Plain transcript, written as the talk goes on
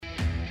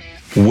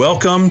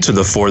Welcome to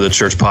the For the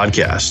Church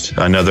podcast,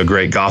 another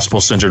great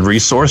gospel-centered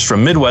resource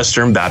from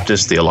Midwestern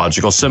Baptist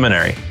Theological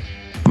Seminary.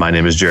 My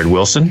name is Jared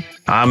Wilson.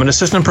 I'm an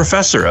assistant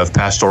professor of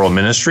pastoral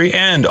ministry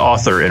and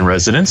author in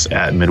residence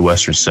at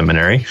Midwestern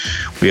Seminary.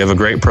 We have a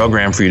great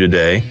program for you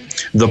today.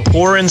 The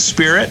poor in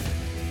spirit,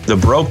 the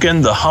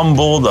broken, the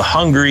humble, the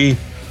hungry,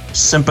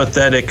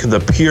 sympathetic,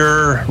 the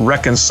pure,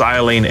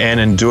 reconciling, and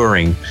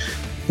enduring.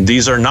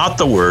 These are not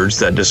the words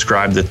that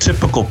describe the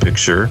typical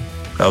picture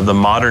of the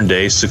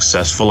modern-day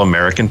successful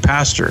American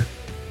pastor.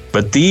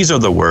 But these are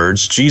the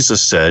words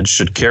Jesus said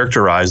should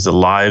characterize the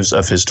lives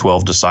of his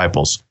 12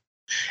 disciples.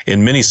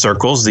 In many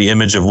circles, the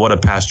image of what a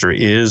pastor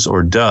is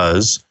or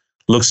does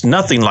looks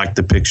nothing like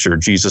the picture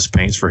Jesus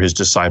paints for his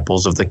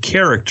disciples of the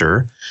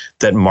character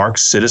that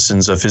marks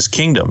citizens of his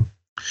kingdom.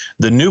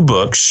 The new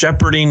book,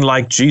 Shepherding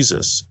Like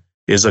Jesus,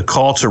 is a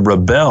call to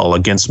rebel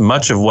against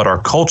much of what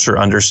our culture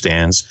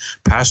understands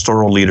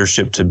pastoral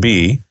leadership to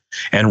be,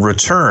 and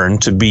return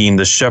to being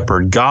the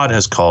shepherd God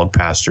has called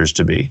pastors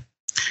to be.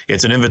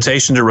 It's an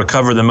invitation to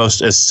recover the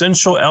most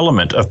essential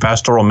element of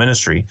pastoral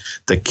ministry,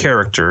 the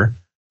character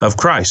of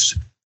Christ.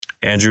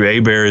 Andrew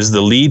Hebert is the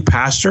lead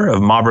pastor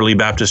of Mobberly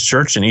Baptist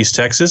Church in East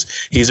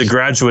Texas. He's a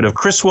graduate of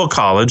Criswell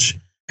College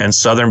and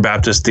Southern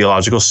Baptist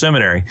Theological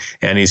Seminary,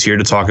 and he's here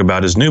to talk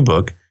about his new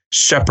book,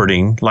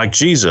 Shepherding Like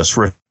Jesus,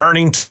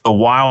 returning to the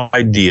wild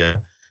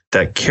idea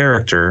that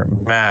character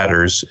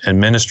matters in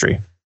ministry.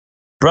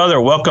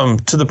 Brother, welcome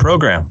to the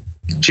program.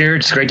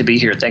 Jared, it's great to be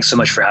here. Thanks so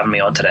much for having me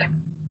on today.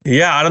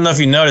 Yeah, I don't know if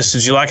you noticed.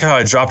 Did you like how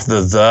I dropped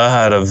the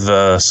out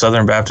of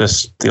Southern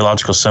Baptist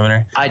Theological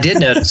Seminary? I did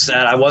notice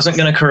that. I wasn't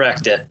going to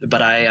correct it,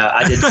 but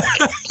I did.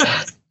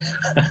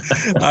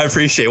 I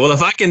appreciate it. Well,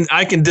 if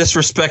I can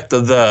disrespect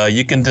the,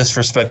 you can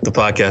disrespect the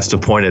podcast to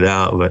point it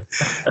out. But,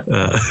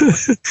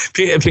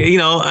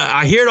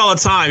 I hear it all the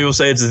time. People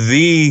say it's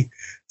the.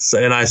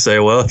 And I say,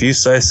 well, if you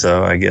say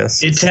so, I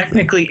guess. It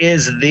technically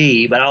is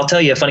but I'll tell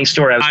you a funny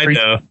story.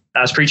 I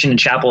was preaching in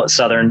chapel at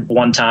Southern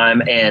one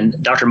time, and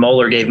Dr.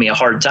 Moeller gave me a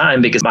hard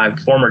time because my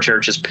former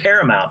church is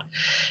Paramount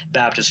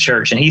Baptist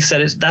Church. And he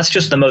said, that's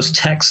just the most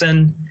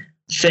Texan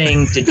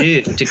thing to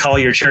do, to call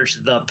your church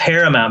the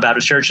Paramount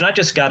Baptist Church. And I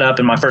just got up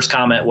and my first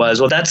comment was,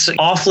 well, that's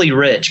awfully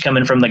rich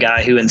coming from the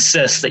guy who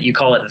insists that you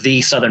call it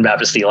the Southern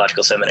Baptist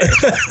Theological Seminary.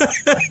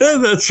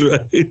 That's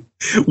right.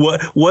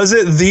 What was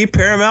it, the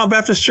Paramount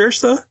Baptist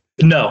Church, though?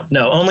 No,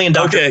 only in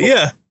Dr. Okay,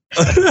 yeah.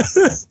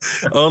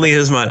 Only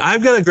his mind.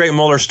 I've got a great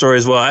Moeller story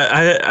as well.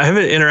 I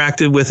haven't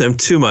interacted with him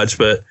too much,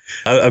 but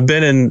I've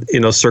been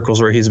in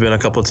circles where he's been a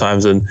couple of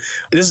times. And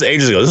this is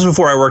ages ago. This is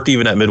before I worked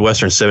even at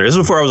Midwestern Seminary. This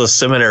is before I was a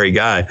seminary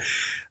guy.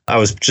 I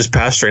was just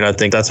pastoring. I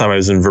think that time I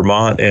was in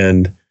Vermont,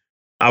 and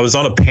I was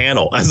on a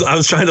panel. I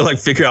was trying to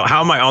figure out,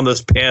 how am I on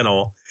this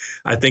panel?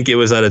 I think it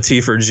was at a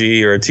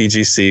T4G or a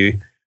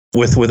TGC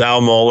with Al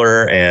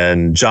Moeller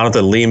and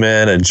Jonathan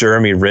Lehman and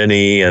Jeremy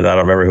Rennie, and I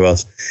don't remember who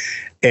else.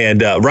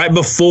 And right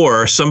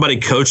before, somebody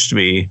coached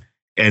me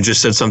and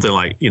just said something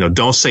like,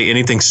 don't say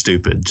anything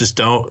stupid. Just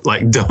don't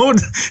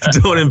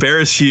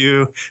embarrass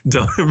you.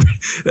 Don't.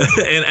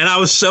 And I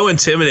was so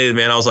intimidated,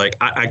 man. I was like,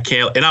 I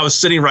can't. And I was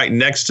sitting right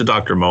next to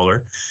Dr.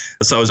 Moeller.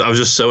 So I was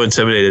just so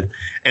intimidated.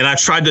 And I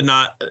tried to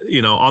not,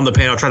 on the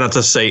panel, I tried not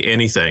to say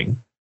anything.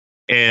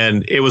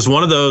 And it was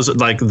one of those,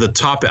 the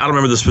topic, I don't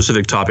remember the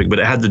specific topic, but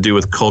it had to do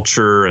with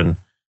culture and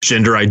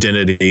gender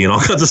identity and all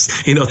kinds of,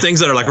 things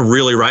that are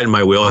really right in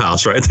my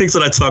wheelhouse, right? Things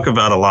that I talk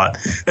about a lot.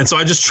 And so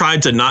I just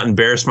tried to not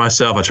embarrass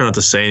myself. I tried not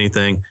to say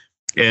anything.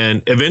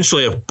 And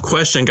eventually a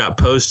question got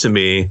posed to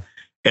me,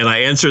 and I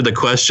answered the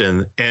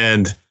question.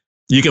 And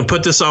you can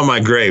put this on my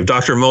grave.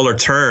 Dr. Moeller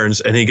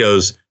turns and he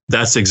goes,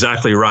 "That's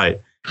exactly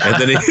right." And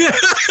then and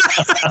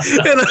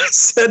I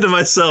said to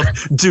myself,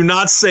 do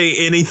not say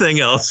anything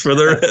else for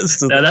the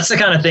rest of No, that's the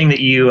kind of thing that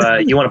you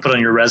want to put on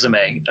your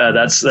resume.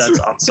 That's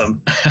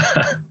awesome.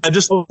 I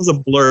just was a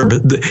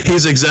blurb.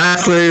 He's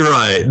exactly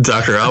right,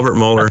 Dr. Albert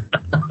Moeller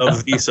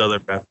of the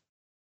Southern Baptist.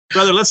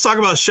 Brother, let's talk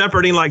about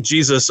shepherding like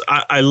Jesus.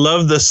 I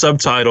love the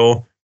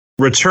subtitle,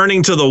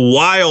 Returning to the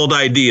Wild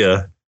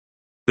Idea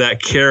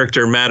that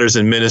Character Matters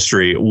in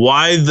Ministry.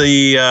 Why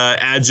the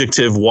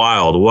adjective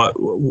wild?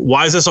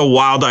 Why is this a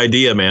wild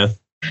idea, man?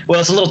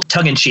 Well, it's a little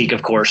tongue-in-cheek,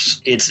 of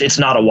course. It's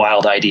not a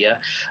wild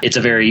idea. It's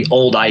a very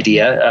old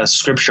idea, a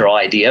scriptural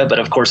idea, but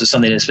of course it's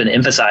something that's been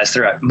emphasized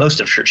throughout most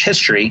of church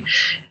history.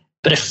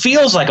 But it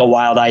feels like a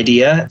wild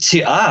idea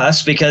to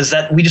us because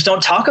we just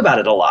don't talk about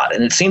it a lot.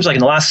 And it seems like in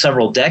the last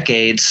several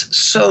decades,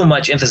 so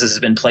much emphasis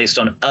has been placed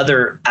on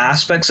other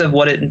aspects of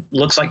what it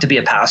looks like to be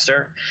a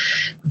pastor,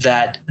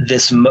 that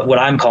this, what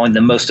I'm calling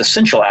the most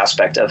essential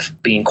aspect of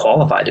being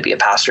qualified to be a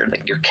pastor,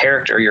 like your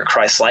character, your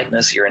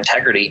Christ-likeness, your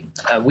integrity,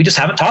 we just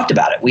haven't talked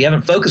about it. We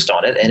haven't focused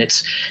on it, and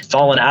it's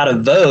fallen out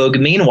of vogue.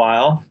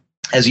 Meanwhile,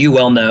 as you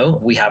well know,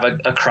 we have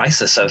a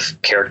crisis of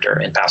character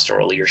in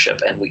pastoral leadership,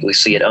 and we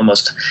see it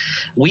almost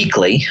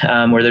weekly,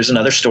 where there's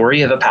another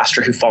story of a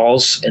pastor who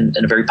falls in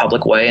a very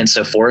public way and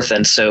so forth.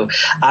 And so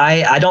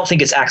I don't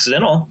think it's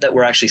accidental that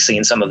we're actually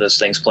seeing some of those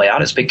things play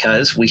out. It's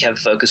because we have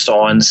focused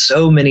on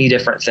so many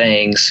different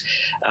things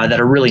that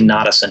are really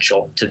not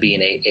essential to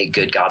being a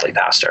good, godly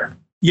pastor.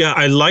 Yeah,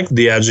 I like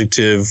the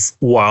adjective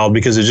wild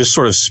because it just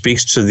sort of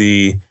speaks to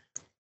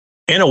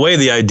in a way,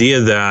 the idea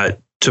that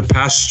to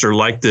pastor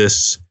like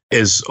this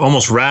is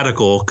almost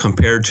radical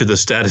compared to the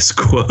status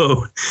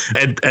quo,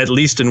 at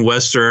least in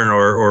Western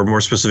or more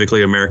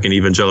specifically American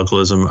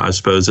evangelicalism, I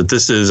suppose, that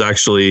this is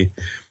actually,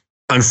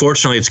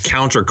 unfortunately, it's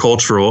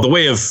countercultural. The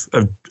way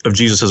of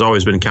Jesus has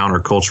always been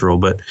countercultural,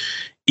 but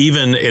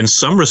even in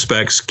some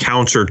respects,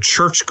 counter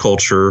church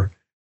culture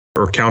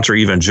or counter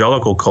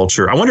evangelical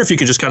culture. I wonder if you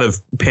could just kind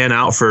of pan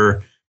out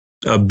for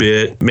a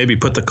bit, maybe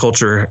put the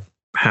culture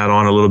hat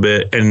on a little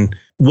bit. And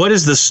what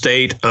is the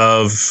state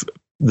of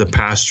the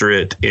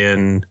pastorate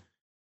in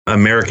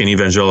American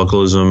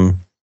evangelicalism?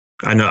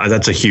 I know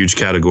that's a huge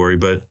category,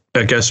 but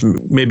I guess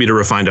maybe to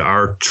refine to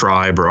our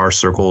tribe or our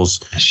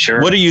circles.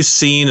 Sure. What are you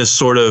seeing as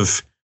sort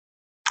of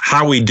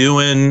how we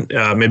doing,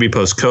 maybe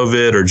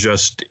post-COVID or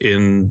just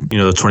in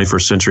the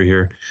 21st century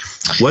here?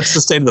 What's the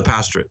state of the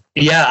pastorate?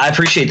 Yeah, I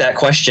appreciate that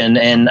question.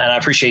 And I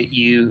appreciate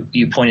you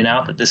pointing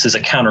out that this is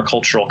a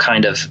countercultural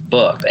kind of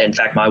book. In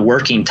fact, my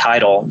working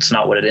title, it's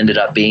not what it ended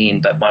up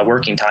being, but my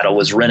working title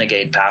was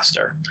Renegade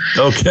Pastor.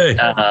 Okay.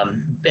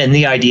 And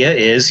the idea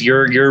is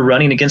you're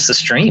running against the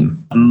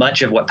stream.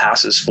 Much of what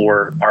passes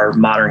for our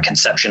modern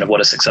conception of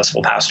what a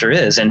successful pastor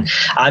is. And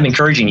I'm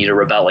encouraging you to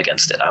rebel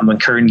against it. I'm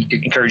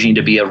encouraging you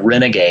to be a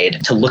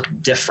renegade, to look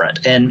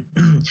different. And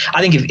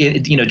I think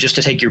if just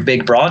to take your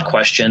big, broad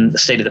question, the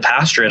state of the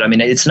pastorate, I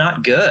mean, it's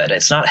not good.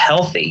 It's not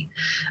healthy.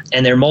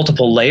 And there are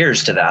multiple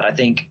layers to that. I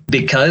think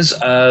because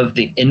of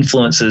the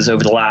influences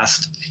over the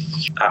last,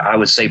 I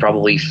would say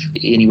probably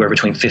anywhere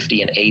between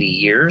 50 and 80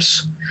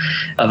 years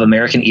of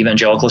American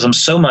evangelicalism,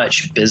 so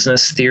much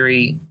business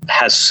theory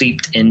has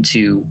seeped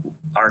into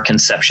our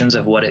conceptions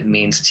of what it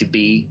means to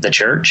be the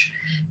church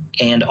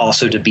and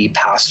also to be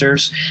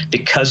pastors.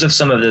 Because of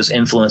some of those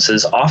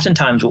influences,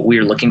 oftentimes what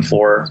we're looking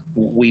for,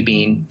 we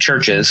being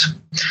churches,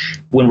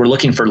 when we're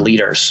looking for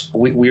leaders,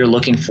 we are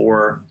looking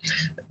for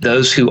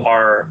those who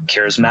are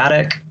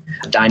charismatic,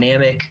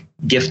 dynamic,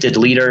 gifted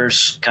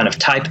leaders, kind of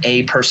type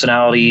A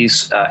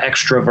personalities,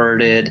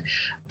 extroverted,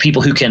 people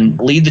who can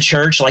lead the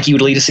church like you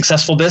would lead a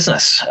successful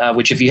business,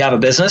 which if you have a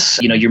business,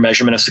 your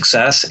measurement of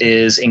success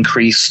is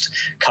increased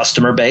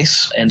customer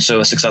base. And so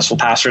a successful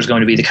pastor is going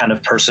to be the kind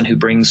of person who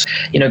brings,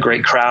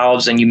 great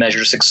crowds, and you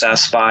measure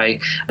success by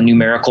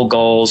numerical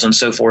goals and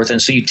so forth.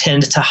 And so you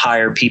tend to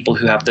hire people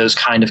who have those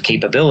kind of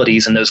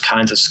capabilities and those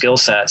kinds of skill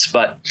sets,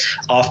 but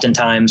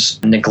oftentimes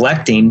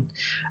neglecting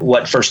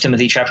what 1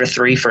 Timothy chapter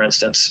 3, for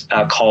instance,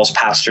 calls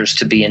pastors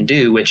to be and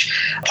do, which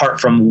apart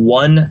from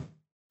one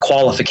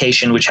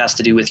qualification, which has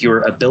to do with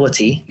your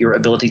ability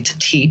to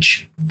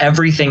teach,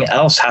 everything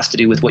else has to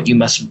do with what you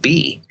must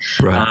be.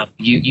 Right.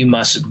 You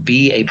must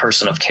be a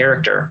person of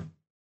character.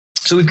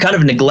 So we've kind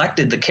of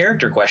neglected the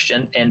character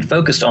question and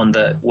focused on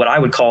what I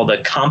would call the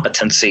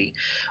competency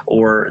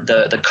or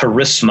the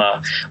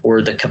charisma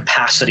or the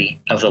capacity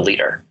of the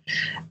leader.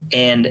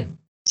 And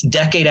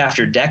decade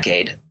after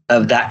decade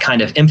of that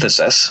kind of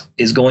emphasis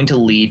is going to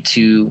lead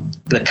to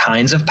the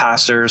kinds of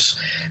pastors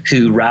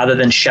who, rather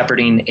than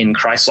shepherding in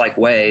Christ-like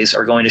ways,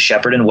 are going to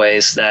shepherd in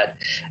ways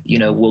that,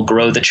 will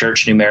grow the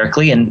church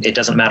numerically, and it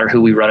doesn't matter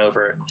who we run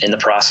over in the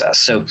process.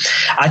 So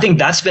I think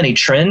that's been a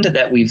trend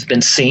that we've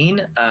been seeing,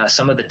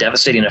 some of the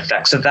devastating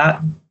effects of that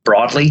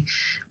broadly.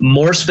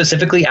 More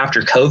specifically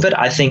after COVID,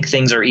 I think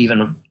things are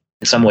even in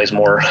some ways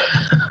more,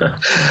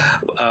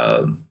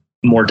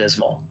 more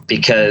dismal,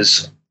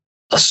 because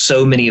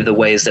so many of the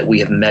ways that we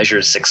have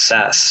measured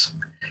success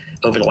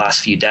over the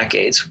last few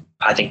decades,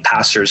 I think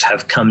pastors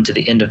have come to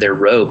the end of their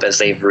rope as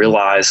they've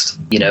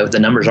realized, the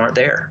numbers aren't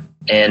there,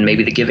 and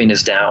maybe the giving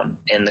is down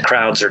and the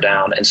crowds are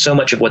down. And so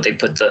much of what they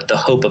put the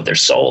hope of their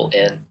soul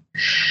in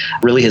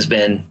really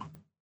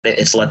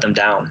it's let them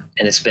down,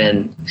 and it's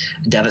been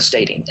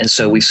devastating. And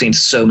so we've seen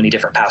so many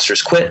different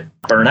pastors quit,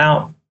 burn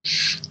out,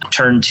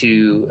 turn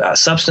to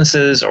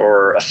substances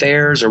or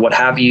affairs or what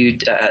have you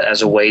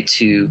as a way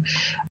to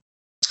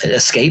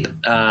escape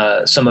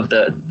some of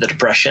the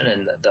depression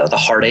and the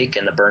heartache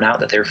and the burnout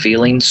that they're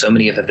feeling. So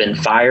many have been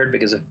fired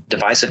because of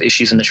divisive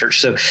issues in the church.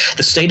 So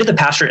the state of the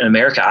pastorate in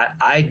America,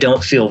 I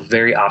don't feel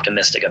very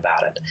optimistic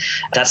about it.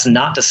 That's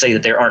not to say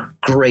that there aren't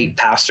great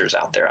pastors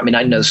out there. I mean,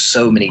 I know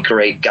so many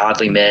great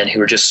godly men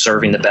who are just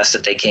serving the best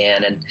that they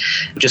can. And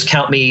just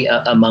count me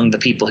among the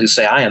people who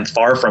say I am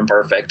far from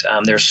perfect.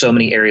 There are so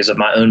many areas of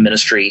my own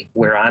ministry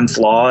where I'm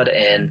flawed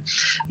and,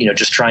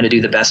 just trying to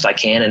do the best I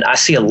can. And I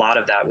see a lot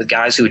of that with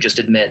guys who would just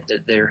admit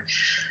that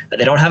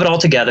they don't have it all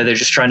together. They're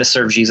just trying to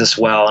serve Jesus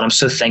well. And I'm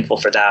so thankful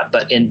for that.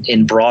 But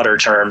in broader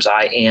terms,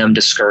 I am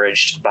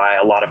discouraged by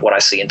a lot of what I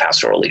see in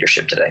pastoral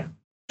leadership today.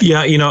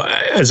 Yeah.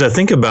 As I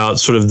think about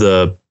sort of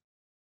the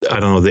I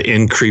don't know, the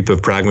increep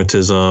of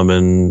pragmatism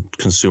and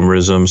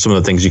consumerism, some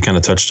of the things you kind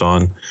of touched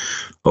on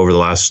over the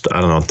last,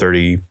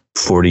 30,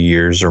 40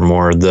 years or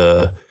more.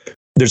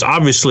 There's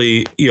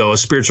obviously, a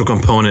spiritual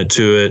component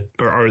to it,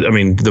 or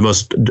the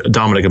most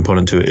dominant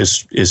component to it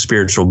is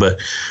spiritual. But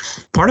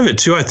part of it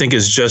too, I think,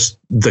 is just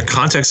the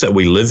context that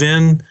we live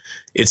in.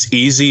 It's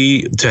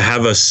easy to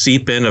have a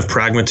seep in of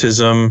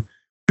pragmatism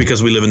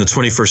because we live in the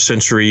 21st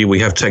century. We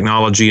have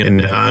technology in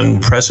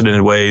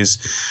unprecedented ways.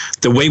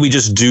 The way we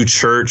just do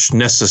church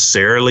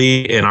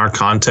necessarily in our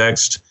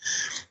context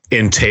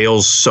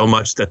entails so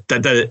much that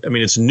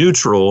it's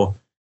neutral,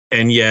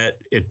 and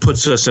yet it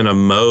puts us in a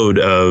mode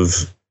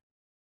of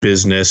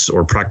business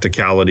or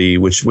practicality,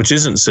 which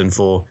isn't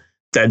sinful,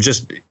 that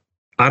just,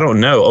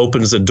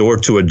 opens the door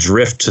to a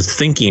drift to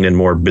thinking in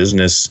more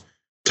business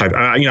type.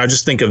 I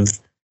just think of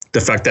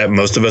the fact that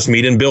most of us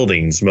meet in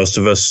buildings. Most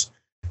of us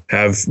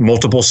have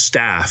multiple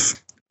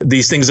staff.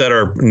 These things that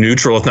are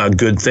neutral, if not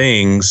good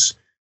things,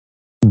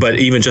 but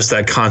even just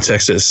that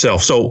context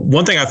itself. So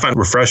one thing I find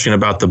refreshing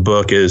about the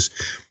book is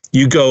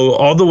you go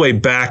all the way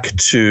back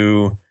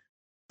to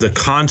the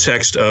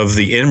context of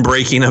the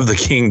inbreaking of the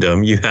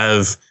kingdom. You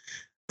have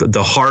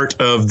the heart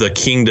of the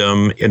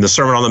kingdom in the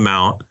Sermon on the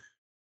Mount.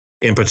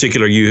 In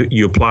particular,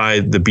 you apply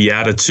the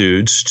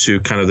Beatitudes to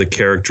kind of the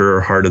character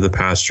or heart of the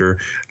pastor.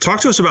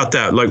 Talk to us about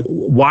that. Like,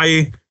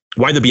 why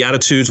the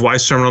Beatitudes? Why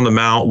Sermon on the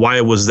Mount?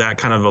 Why was that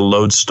kind of a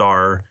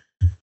lodestar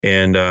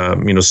and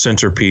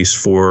centerpiece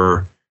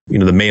for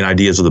the main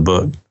ideas of the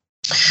book?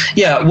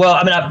 Yeah,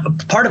 well,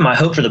 part of my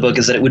hope for the book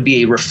is that it would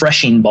be a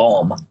refreshing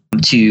balm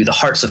to the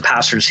hearts of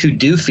pastors who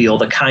do feel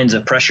the kinds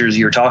of pressures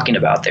you're talking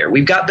about there.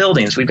 We've got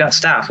buildings, we've got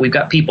staff, we've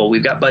got people,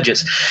 we've got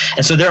budgets.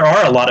 And so there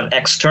are a lot of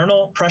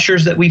external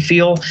pressures that we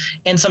feel,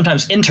 and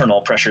sometimes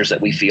internal pressures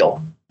that we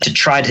feel to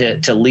try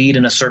to lead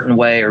in a certain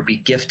way or be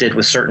gifted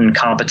with certain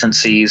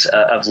competencies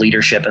of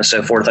leadership and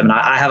so forth.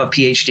 I have a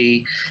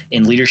PhD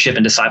in leadership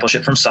and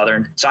discipleship from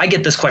Southern. So I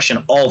get this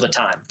question all the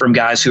time from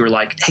guys who are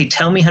like, hey,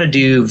 tell me how to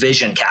do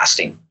vision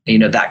casting,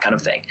 that kind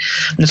of thing.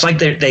 And it's like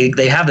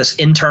they have this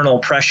internal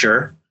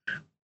pressure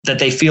that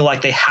they feel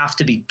like they have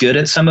to be good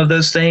at some of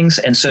those things.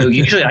 And so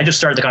usually I just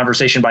start the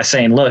conversation by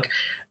saying, look,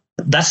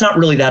 that's not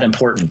really that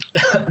important.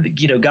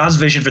 God's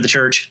vision for the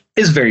church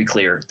is very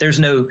clear. There's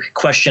no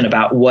question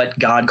about what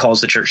God calls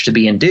the church to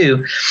be and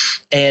do.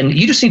 And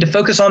you just need to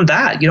focus on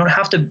that. You don't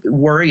have to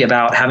worry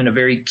about having a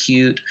very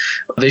cute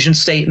vision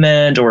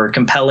statement or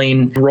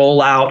compelling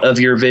rollout of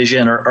your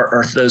vision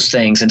or those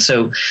things. And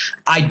so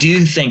I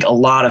do think a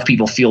lot of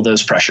people feel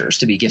those pressures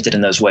to be gifted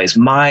in those ways.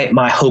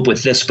 My hope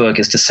with this book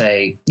is to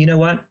say, you know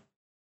what?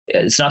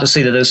 It's not to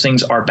say that those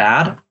things are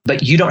bad,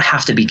 but you don't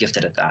have to be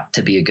gifted at that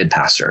to be a good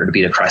pastor or to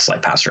be a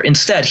Christ-like pastor.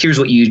 Instead, here's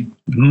what you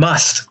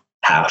must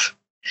have.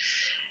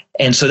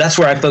 And so that's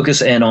where I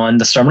focus in on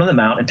the Sermon on the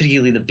Mount and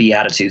particularly the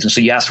Beatitudes. And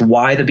so you asked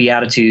why the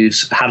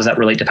Beatitudes, how does that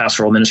relate to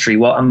pastoral ministry?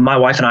 Well, my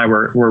wife and I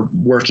were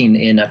working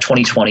in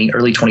early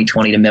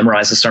 2020 to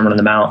memorize the Sermon on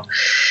the Mount.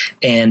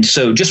 And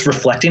so just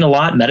reflecting a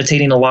lot,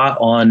 meditating a lot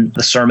on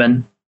the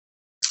sermon.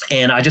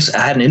 And I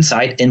had an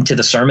insight into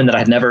the sermon that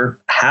I'd never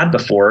had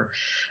before,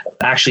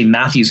 actually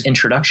Matthew's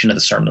introduction to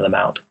the Sermon on the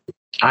Mount.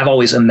 I've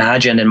always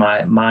imagined in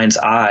my mind's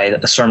eye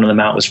that the Sermon on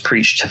the Mount was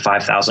preached to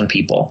 5,000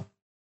 people.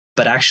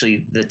 But actually,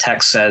 the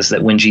text says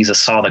that when Jesus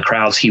saw the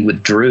crowds, he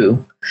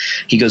withdrew.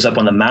 He goes up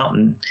on the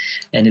mountain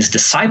and his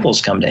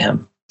disciples come to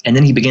him. And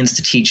then he begins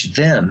to teach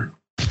them,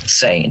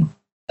 saying,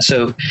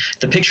 so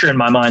the picture in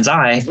my mind's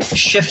eye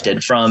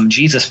shifted from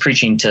Jesus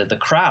preaching to the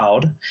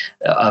crowd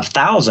of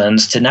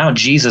thousands to now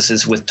Jesus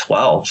is with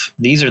 12.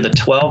 These are the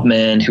 12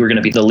 men who are going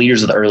to be the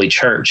leaders of the early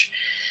church.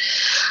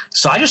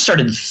 So I just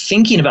started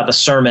thinking about the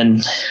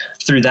sermon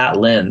through that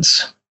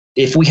lens.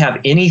 If we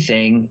have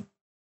anything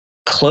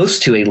close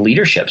to a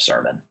leadership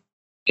sermon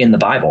in the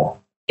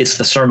Bible, it's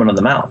the Sermon on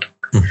the Mount.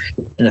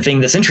 And the thing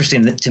that's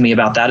interesting to me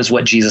about that is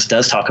what Jesus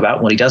does talk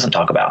about, what he doesn't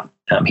talk about.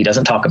 He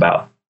doesn't talk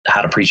about how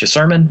to preach a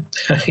sermon,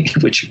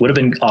 which would have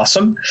been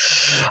awesome.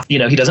 He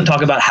doesn't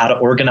talk about how to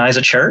organize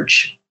a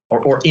church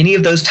or any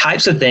of those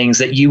types of things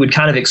that you would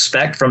kind of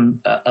expect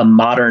from a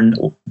modern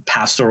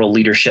pastoral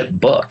leadership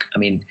book.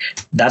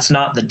 That's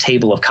not the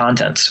table of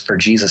contents for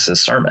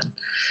Jesus's sermon.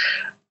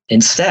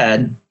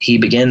 Instead, he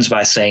begins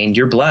by saying,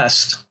 you're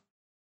blessed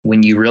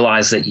when you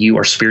realize that you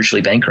are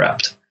spiritually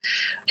bankrupt,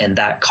 and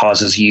that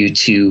causes you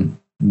to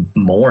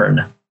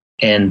mourn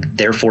and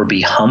therefore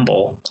be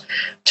humble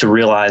to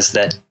realize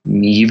that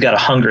you've got to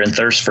hunger and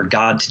thirst for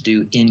God to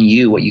do in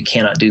you what you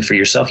cannot do for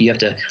yourself. You have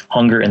to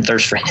hunger and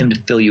thirst for him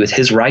to fill you with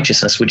his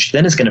righteousness, which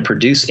then is going to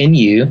produce in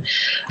you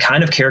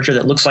kind of character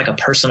that looks like a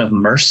person of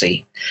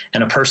mercy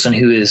and a person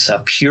who is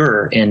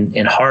pure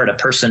in heart, a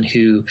person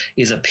who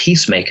is a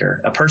peacemaker,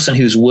 a person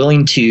who's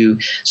willing to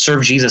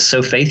serve Jesus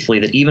so faithfully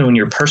that even when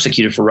you're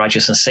persecuted for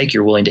righteousness' sake,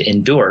 you're willing to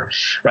endure.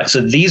 Right.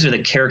 So these are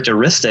the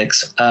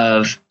characteristics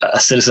of a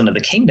citizen of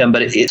the kingdom,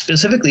 but it's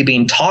specifically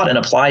being taught and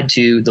applied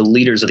to the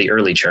leaders of the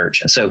early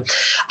church. And so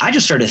I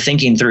just started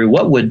thinking through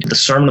what would the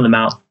Sermon on the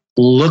Mount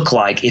look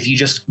like if you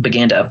just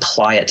began to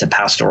apply it to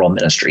pastoral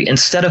ministry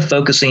instead of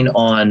focusing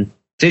on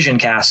vision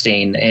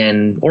casting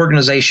and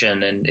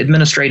organization and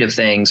administrative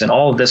things and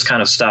all of this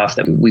kind of stuff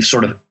that we've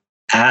sort of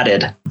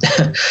added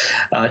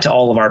to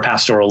all of our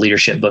pastoral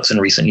leadership books in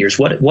recent years.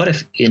 What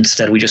if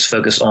instead we just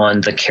focus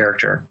on the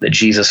character that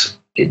Jesus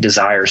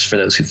desires for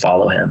those who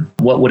follow him?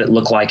 What would it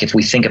look like if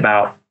we think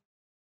about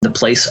the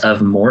place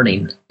of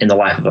mourning in the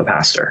life of a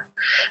pastor?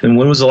 I mean,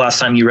 when was the last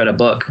time you read a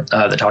book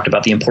that talked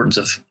about the importance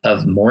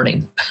of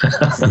mourning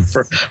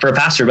for a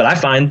pastor? But I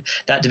find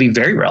that to be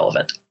very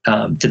relevant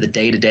to the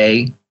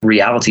day-to-day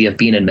reality of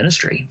being in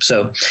ministry.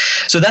 So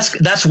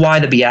that's why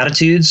the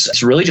Beatitudes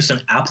is really just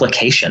an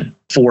application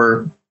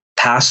for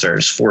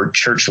pastors, for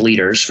church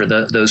leaders, for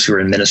those who are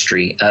in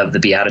ministry of the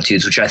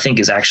Beatitudes, which I think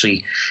is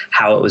actually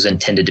how it was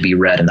intended to be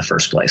read in the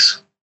first place.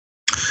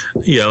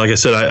 Yeah, like I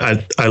said,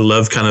 I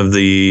love kind of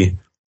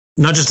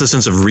not just the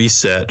sense of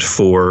reset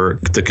for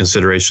the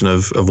consideration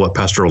of what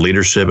pastoral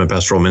leadership and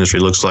pastoral ministry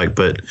looks like,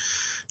 but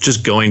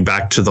just going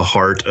back to the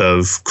heart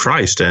of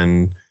Christ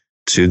and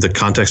to the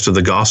context of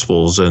the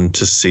Gospels, and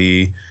to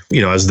see,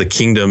 as the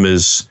kingdom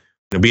is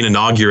being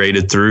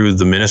inaugurated through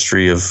the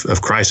ministry of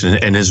Christ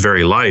and his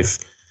very life,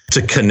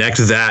 to connect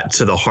that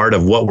to the heart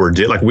of what we're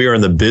doing. Like, we are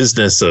in the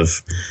business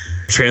of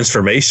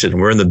transformation.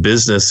 We're in the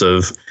business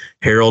of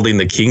heralding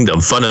the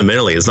kingdom.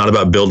 Fundamentally, it's not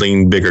about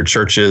building bigger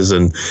churches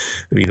and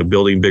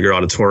building bigger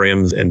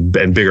auditoriums and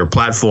bigger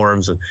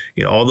platforms, and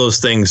all those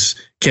things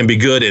can be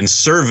good in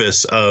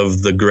service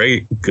of the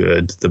great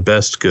good, the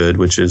best good,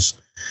 which is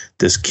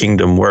this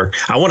kingdom work.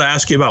 I want to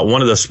ask you about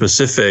one of the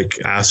specific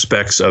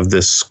aspects of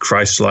this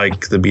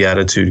Christ-like, the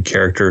Beatitude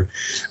character,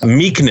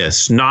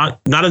 meekness.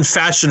 Not in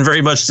fashion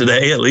very much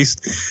today, at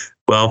least.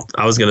 Well,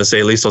 I was going to say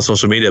at least on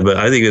social media, but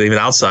I think even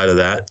outside of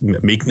that,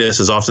 meekness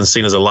is often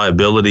seen as a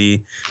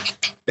liability.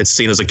 It's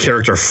seen as a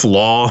character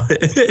flaw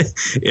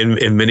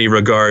in many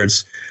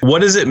regards. What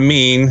does it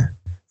mean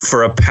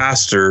for a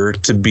pastor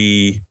to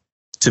be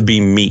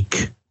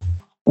meek?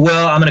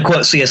 Well, I'm going to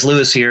quote C.S.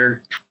 Lewis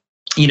here,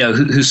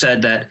 who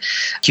said that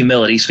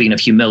humility, speaking of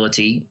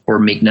humility or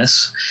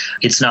meekness,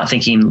 it's not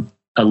thinking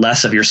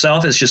less of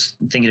yourself, it's just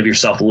thinking of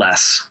yourself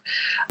less.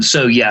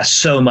 So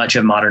so much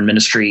of modern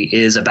ministry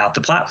is about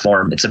the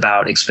platform. It's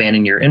about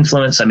expanding your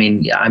influence. I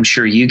mean, I'm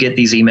sure you get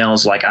these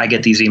emails, like I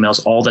get these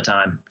emails all the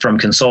time from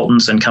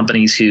consultants and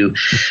companies who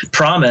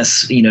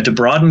promise, to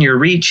broaden your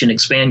reach and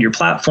expand your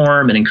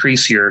platform and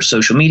increase your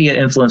social media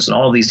influence and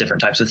all of these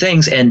different types of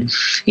things. And,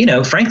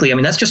 frankly, I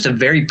mean, that's just a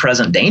very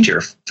present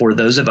danger for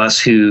those of us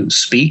who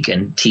speak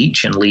and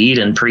teach and lead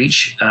and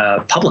preach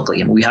publicly.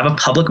 And we have a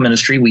public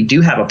ministry. We do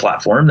have a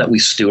platform that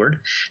we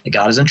steward, that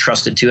God has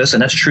entrusted to us.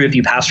 And that's true if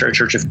you pastor a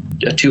church of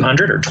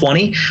 200 or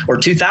 20 or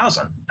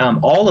 2,000.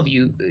 All of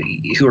you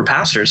who are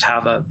pastors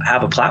have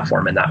a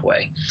platform in that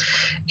way.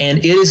 And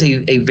it is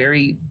a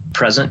very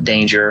present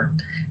danger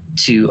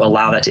to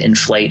allow that to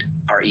inflate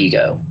our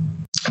ego,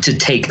 to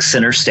take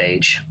center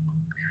stage,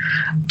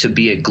 to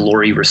be a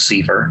glory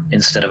receiver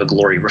instead of a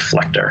glory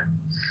reflector.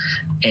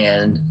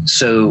 And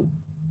so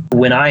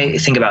when I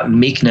think about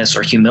meekness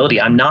or humility,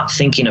 I'm not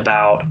thinking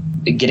about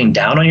getting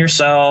down on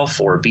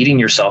yourself or beating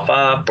yourself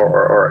up,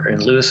 or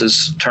in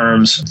Lewis's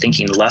terms,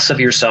 thinking less of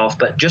yourself,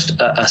 but just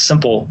a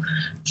simple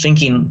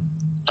thinking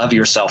of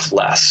yourself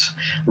less,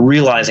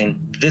 realizing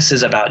this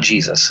is about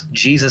Jesus.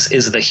 Jesus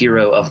is the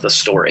hero of the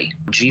story.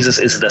 Jesus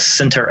is the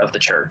center of the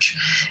church.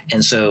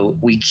 And so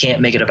we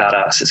can't make it about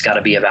us. It's got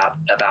to be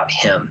about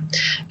him.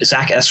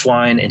 Zach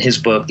Eswine, in his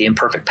book, The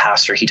Imperfect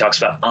Pastor, he talks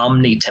about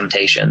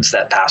omni-temptations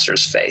that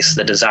pastors face,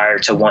 the desire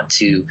to want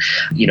to,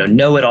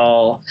 know it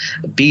all,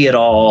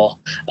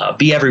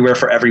 be everywhere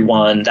for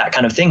everyone, that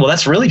kind of thing. Well,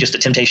 that's really just a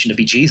temptation to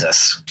be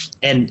Jesus.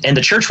 And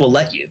the church will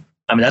let you.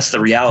 I mean, that's the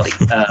reality.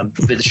 But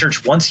the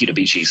church wants you to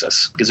be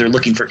Jesus because they're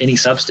looking for any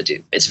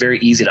substitute. It's very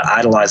easy to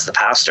idolize the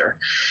pastor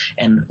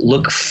and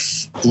look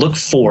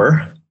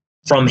for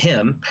from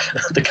him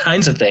the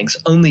kinds of things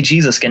only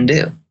Jesus can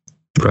do.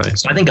 Right.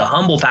 So I think a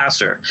humble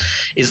pastor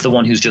is the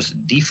one who's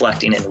just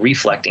deflecting and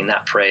reflecting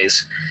that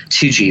praise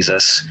to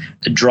Jesus,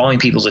 drawing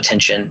people's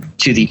attention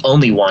to the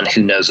only one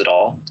who knows it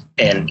all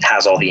and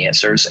has all the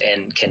answers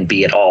and can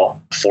be it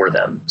all for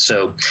them.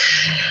 So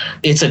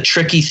it's a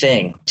tricky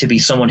thing to be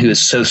someone who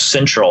is so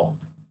central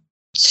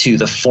to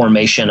the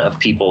formation of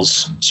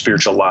people's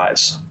spiritual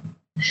lives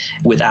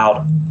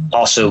without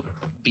also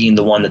being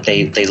the one that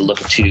they look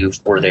to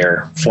for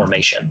their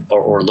formation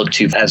or look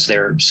to as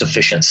their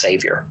sufficient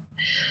savior.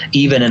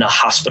 Even in a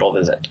hospital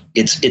visit,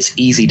 it's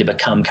easy to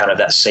become kind of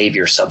that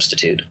savior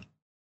substitute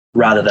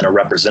rather than a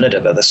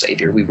representative of the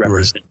savior. We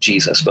represent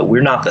Jesus, but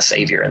we're not the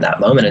savior in that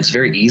moment. It's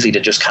very easy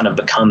to just kind of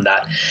become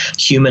that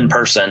human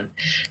person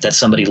that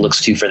somebody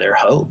looks to for their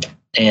hope.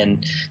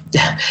 And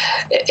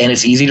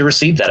it's easy to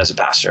receive that as a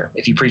pastor.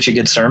 If you preach a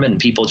good sermon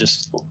and people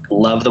just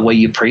love the way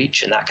you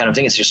preach and that kind of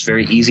thing, it's just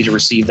very easy to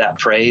receive that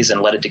praise and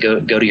let it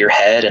go to your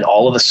head. And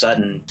all of a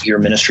sudden, your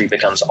ministry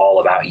becomes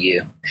all about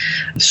you.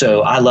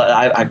 So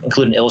I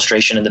include an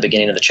illustration in the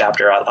beginning of the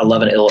chapter. I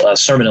love a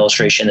sermon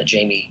illustration that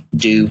Jamie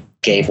Dew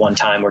gave one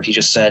time where he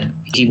just said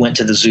he went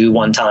to the zoo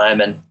one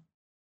time and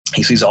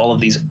He sees all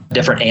of these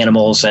different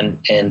animals, and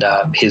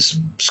his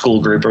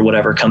school group or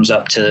whatever comes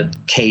up to the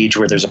cage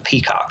where there's a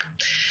peacock,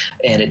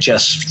 and it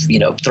just,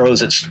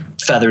 throws its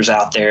feathers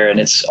out there, and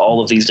it's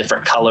all of these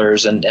different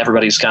colors, and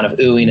everybody's kind of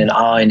oohing and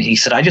ahhing. He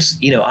said, I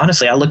just,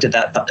 honestly, I looked at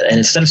that, and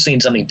instead of seeing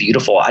something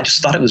beautiful, I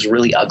just thought it was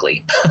really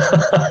ugly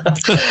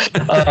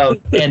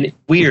and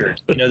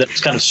weird, that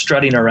it's kind of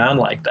strutting around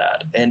like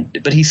that.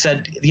 But he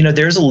said,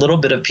 there's a little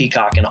bit of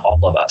peacock in all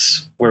of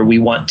us where we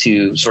want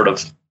to sort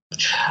of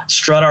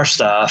strut our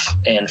stuff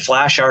and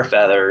flash our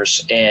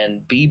feathers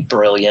and be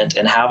brilliant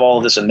and have all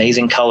of this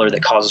amazing color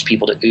that causes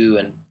people to ooh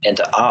and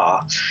to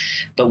ah.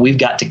 But we've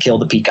got to kill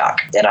the peacock.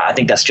 And I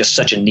think that's just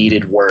such a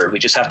needed word. We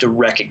just have to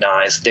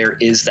recognize there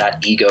is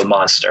that ego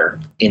monster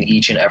in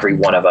each and every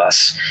one of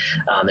us.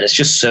 And it's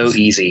just so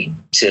easy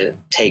to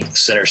take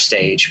center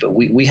stage. But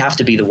we have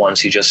to be the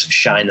ones who just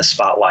shine the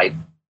spotlight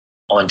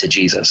onto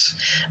Jesus.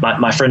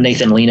 My friend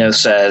Nathan Leno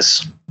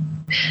says,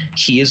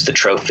 he is the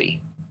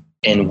trophy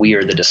and we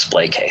are the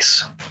display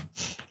case.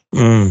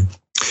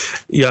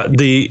 Yeah,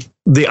 the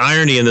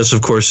irony in this,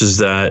 of course, is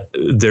that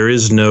there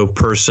is no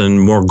person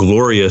more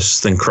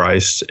glorious than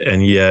Christ,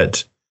 and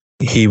yet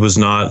he was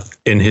not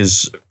in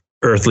his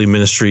earthly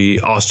ministry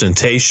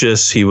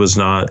ostentatious. He was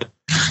not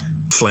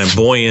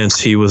flamboyant.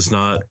 He was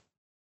not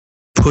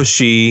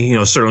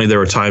pushy. Certainly there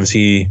were times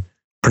he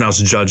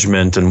pronounced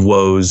judgment and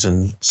woes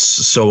and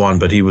so on,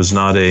 but he was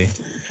not a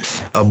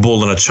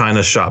bull in a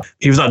china shop.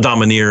 He was not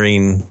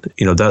domineering,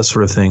 that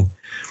sort of thing.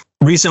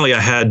 Recently, I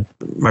had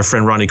my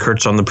friend Ronnie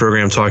Kurtz on the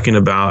program talking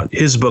about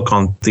his book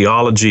on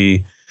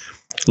theology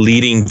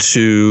leading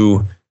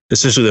to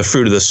essentially the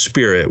fruit of the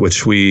Spirit,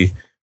 which we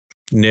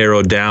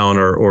narrowed down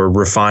or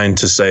refined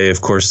to say, of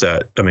course,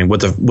 that,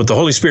 what the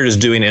Holy Spirit is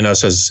doing in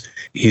us as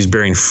he's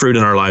bearing fruit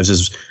in our lives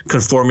is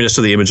conforming us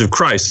to the image of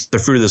Christ. The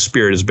fruit of the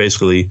Spirit is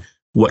basically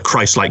what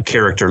Christ-like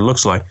character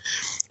looks like.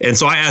 And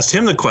so I asked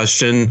him the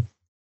question,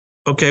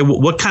 okay,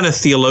 what kind of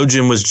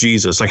theologian was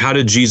Jesus? Like, how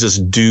did Jesus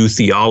do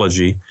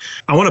theology?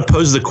 I want to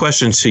pose the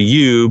question to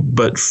you,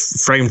 but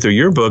framed through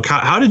your book.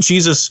 How did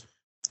Jesus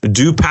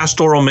do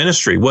pastoral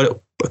ministry? What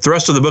the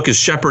rest of the book is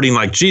shepherding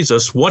like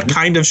Jesus. What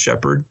kind of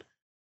shepherd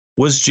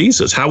was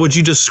Jesus? How would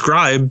you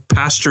describe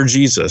Pastor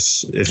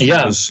Jesus if he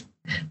was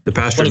the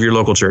pastor of your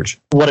local church?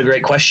 What a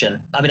great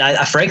question.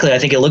 Frankly, I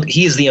think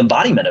he is the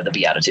embodiment of the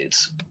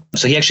Beatitudes.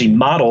 So he actually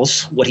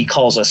models what he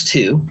calls us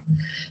to.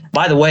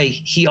 By the way,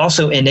 he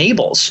also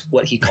enables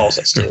what he calls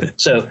us to.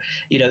 So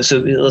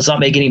let's not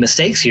make any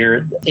mistakes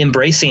here.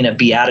 Embracing a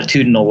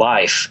beatitudinal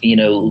life,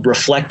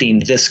 reflecting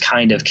this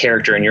kind of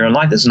character in your own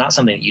life, this is not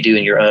something that you do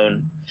in your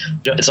own.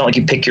 It's not like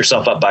you pick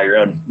yourself up by your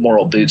own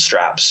moral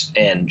bootstraps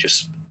and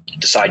just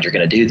decide you're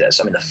going to do this.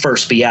 The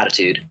first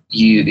beatitude,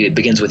 it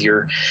begins with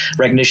your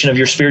recognition of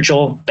your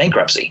spiritual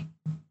bankruptcy,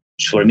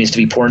 which is what it means to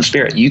be poor in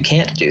spirit. You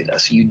can't do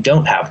this. You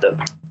don't have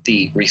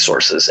the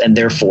resources, and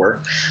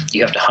therefore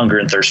you have to hunger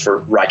and thirst for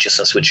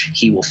righteousness, which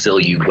he will fill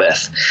you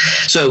with.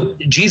 So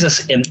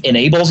Jesus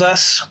enables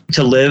us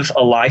to live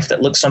a life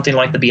that looks something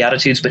like the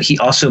Beatitudes, but he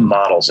also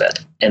models it.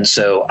 And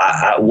so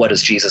what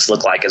does Jesus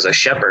look like as a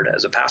shepherd,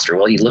 as a pastor?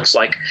 Well, he looks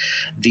like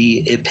the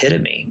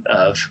epitome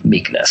of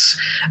meekness,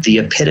 the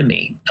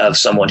epitome of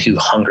someone who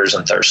hungers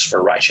and thirsts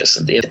for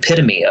righteousness, the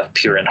epitome of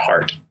pure in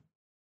heart.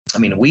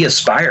 We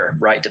aspire,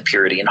 right, to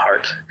purity in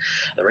heart.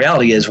 The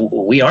reality is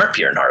we aren't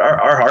pure in heart.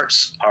 Our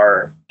hearts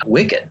are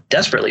wicked,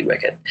 desperately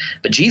wicked.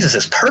 But Jesus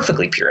is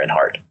perfectly pure in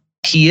heart.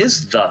 He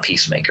is the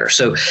peacemaker.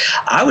 So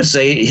I would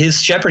say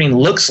his shepherding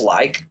looks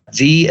like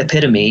the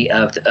epitome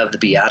of the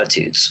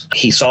Beatitudes.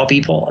 He saw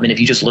people. If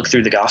you just look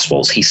through the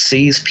Gospels, he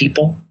sees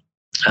people.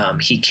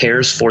 He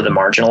cares for the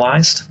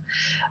marginalized.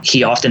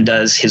 He often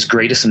does his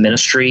greatest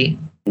ministry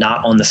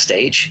not on the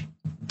stage,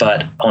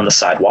 but on the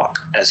sidewalk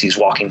as he's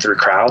walking through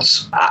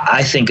crowds.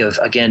 I think of,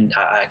 again,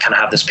 I kind of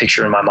have this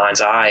picture in my mind's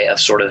eye of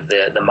sort of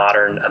the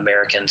modern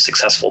American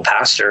successful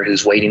pastor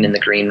who's waiting in the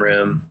green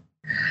room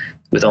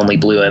with only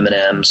blue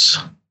M&Ms.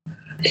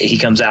 He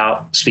comes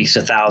out, speaks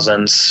to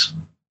thousands.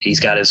 He's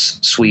got his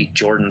sweet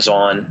Jordans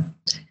on, and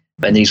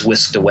then he's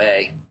whisked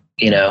away,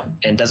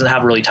 and doesn't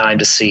have really time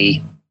to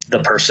see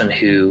the person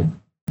who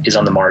is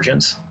on the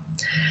margins.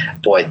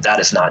 Boy, that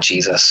is not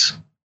Jesus.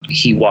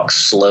 He walks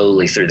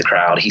slowly through the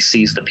crowd. He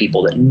sees the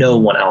people that no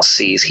one else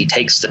sees. He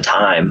takes the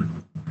time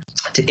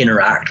to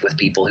interact with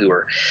people who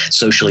are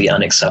socially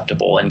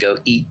unacceptable and go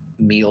eat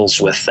meals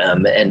with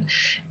them. And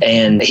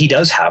he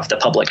does have the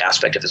public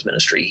aspect of his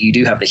ministry. You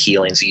do have the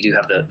healings. You do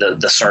have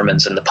the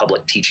sermons and the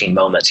public teaching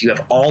moments. You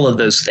have all of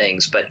those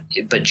things, but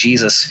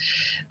Jesus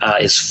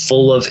is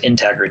full of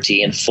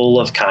integrity and full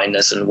of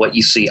kindness. And what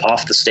you see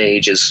off the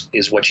stage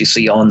is what you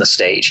see on the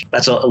stage.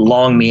 That's a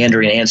long,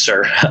 meandering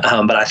answer.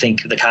 But I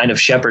think the kind of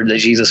shepherd that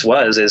Jesus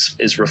was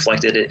is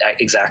reflected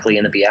exactly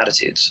in the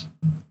Beatitudes.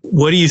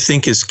 What do you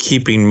think is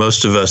keeping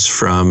most of us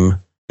from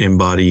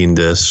embodying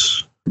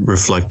this,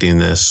 reflecting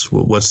this?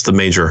 What's the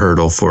major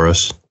hurdle for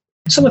us?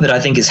 Some of it, I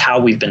think, is how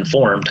we've been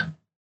formed.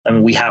 I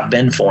mean, we have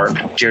been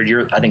formed. Jared,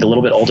 you're, I think, a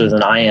little bit older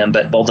than I am,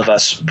 but both of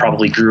us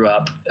probably grew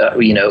up,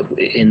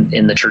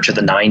 in the church of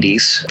the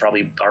 90s,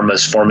 probably our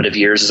most formative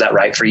years. Is that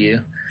right for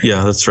you?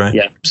 Yeah, that's right.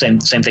 Yeah, same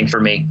thing for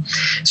me.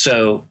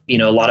 So, a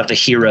lot of the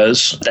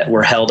heroes that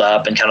were held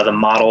up and kind of the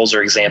models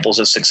or examples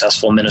of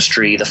successful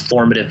ministry, the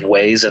formative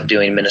ways of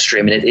doing ministry.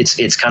 I mean,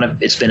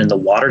 it's been in the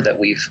water that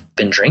we've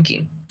been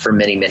drinking for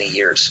many, many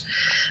years.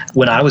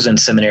 When I was in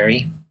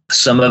seminary,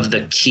 some of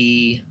the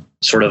key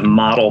sort of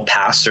model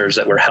pastors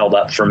that were held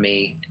up for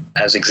me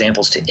as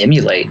examples to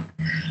emulate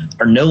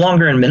are no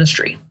longer in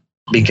ministry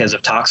because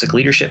of toxic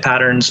leadership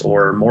patterns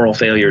or moral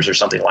failures or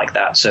something like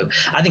that. So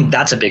I think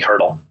that's a big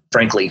hurdle,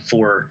 frankly,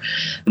 for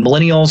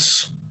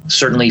millennials,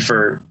 certainly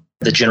for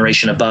the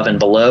generation above and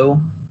below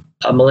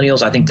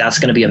millennials. I think that's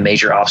going to be a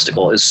major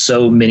obstacle, is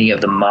so many of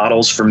the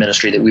models for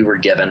ministry that we were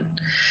given,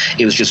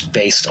 it was just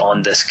based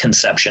on this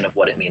conception of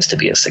what it means to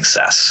be a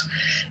success.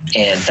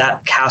 And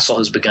that castle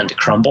has begun to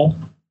crumble,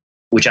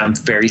 which I'm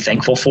very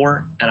thankful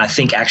for. And I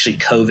think actually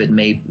COVID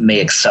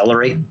may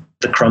accelerate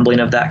the crumbling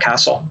of that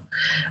castle,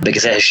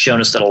 because it has shown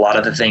us that a lot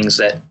of the things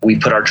that we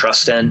put our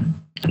trust in,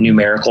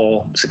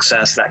 numerical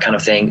success, that kind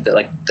of thing,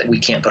 that we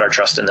can't put our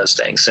trust in those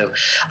things. So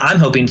I'm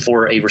hoping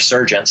for a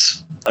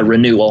resurgence, a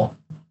renewal.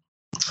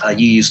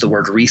 You use the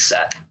word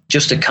reset,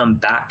 just to come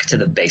back to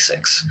the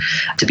basics,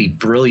 to be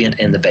brilliant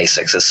in the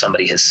basics, as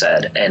somebody has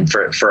said. And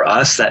for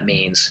us, that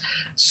means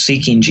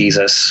seeking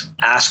Jesus,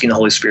 asking the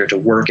Holy Spirit to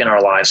work in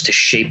our lives to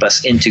shape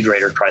us into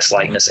greater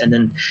Christ-likeness, and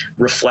then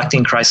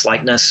reflecting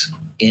Christ-likeness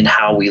in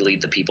how we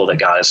lead the people that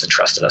God has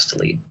entrusted us to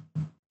lead.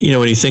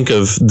 When you think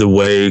of the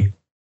way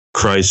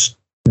Christ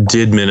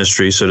did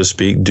ministry, so to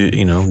speak,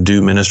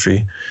 do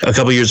ministry, a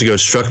couple of years ago, it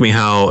struck me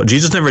how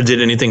Jesus never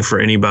did anything for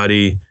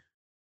anybody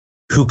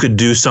who could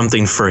do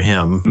something for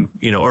him,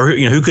 or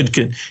who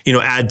could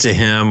add to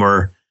him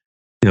or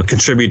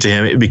contribute to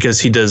him,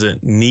 because he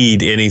doesn't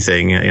need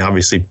anything.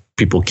 Obviously,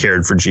 people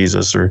cared for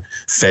Jesus or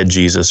fed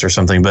Jesus or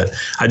something, but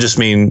I just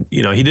mean,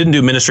 he didn't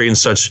do ministry in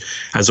such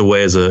as a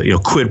way as a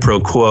quid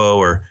pro quo,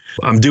 or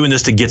I'm doing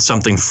this to get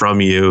something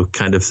from you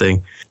kind of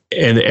thing.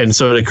 And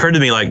so it occurred to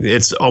me, like,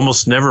 it's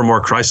almost never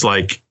more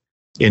Christ-like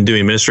in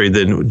doing ministry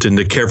than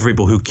to care for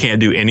people who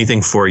can't do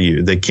anything for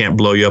you. They can't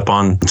blow you up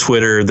on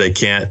Twitter. They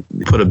can't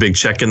put a big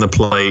check in the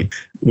plate.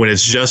 When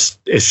it's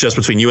just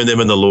between you and them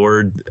and the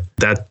Lord,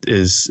 that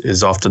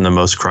is often the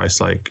most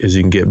Christ-like as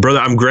you can get. Brother,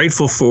 I'm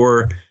grateful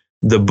for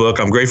the book.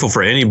 I'm grateful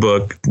for any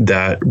book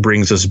that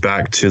brings us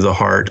back to the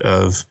heart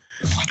of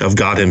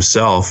God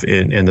himself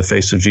in the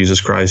face of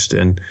Jesus Christ,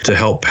 and to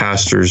help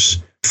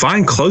pastors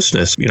find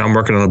closeness. I'm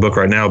working on a book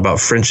right now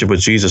about friendship with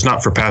Jesus,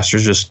 not for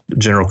pastors, just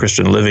general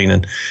Christian living.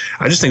 And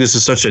I just think this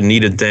is such a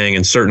needed thing.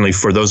 And certainly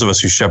for those of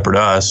us who shepherd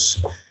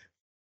us,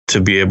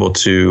 to be able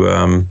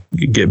to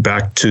get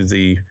back to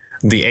the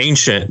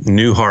ancient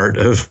new heart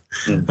of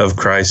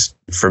Christ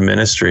for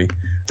ministry.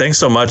 Thanks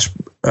so much,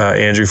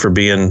 Andrew, for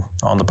being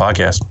on the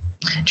podcast.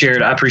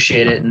 Jared, I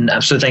appreciate it. And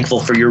I'm so thankful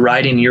for your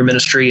writing, your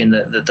ministry, and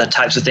the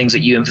types of things that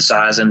you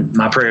emphasize. And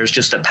my prayer is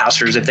just that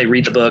pastors, if they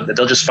read the book, that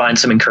they'll just find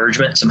some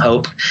encouragement, some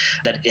hope,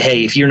 that,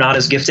 hey, if you're not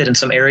as gifted in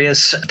some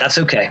areas, that's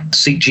okay.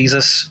 Seek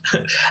Jesus,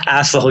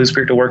 ask the Holy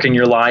Spirit to work in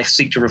your life,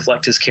 seek to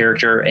reflect his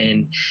character,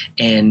 and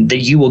that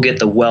you will get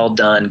the well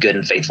done, good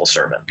and faithful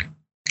servant.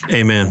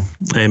 Amen.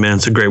 Amen.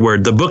 It's a great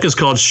word. The book is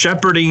called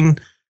Shepherding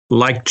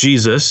Like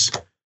Jesus,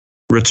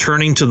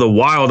 Returning to the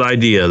Wild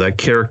Idea That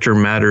Character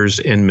Matters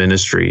in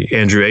Ministry.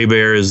 Andrew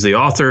Hebert is the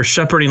author.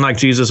 Shepherding Like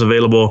Jesus,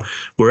 available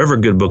wherever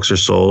good books are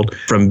sold,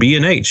 from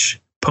B&H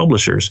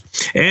Publishers.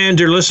 And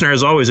dear listener,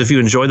 as always, if you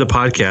enjoy the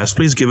podcast,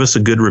 please give us a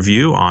good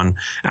review on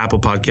Apple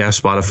Podcasts,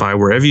 Spotify,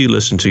 wherever you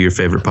listen to your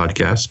favorite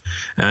podcasts.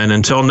 And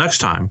until next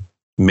time,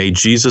 may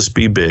Jesus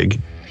be big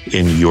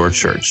in your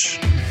church.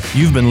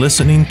 You've been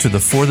listening to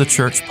the For the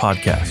Church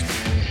podcast,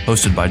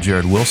 hosted by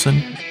Jared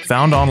Wilson,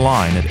 found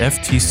online at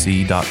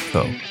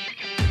ftc.co.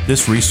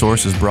 This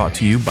resource is brought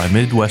to you by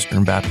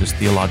Midwestern Baptist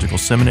Theological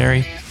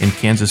Seminary in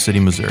Kansas City,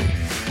 Missouri,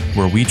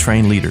 where we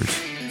train leaders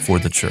for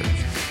the church.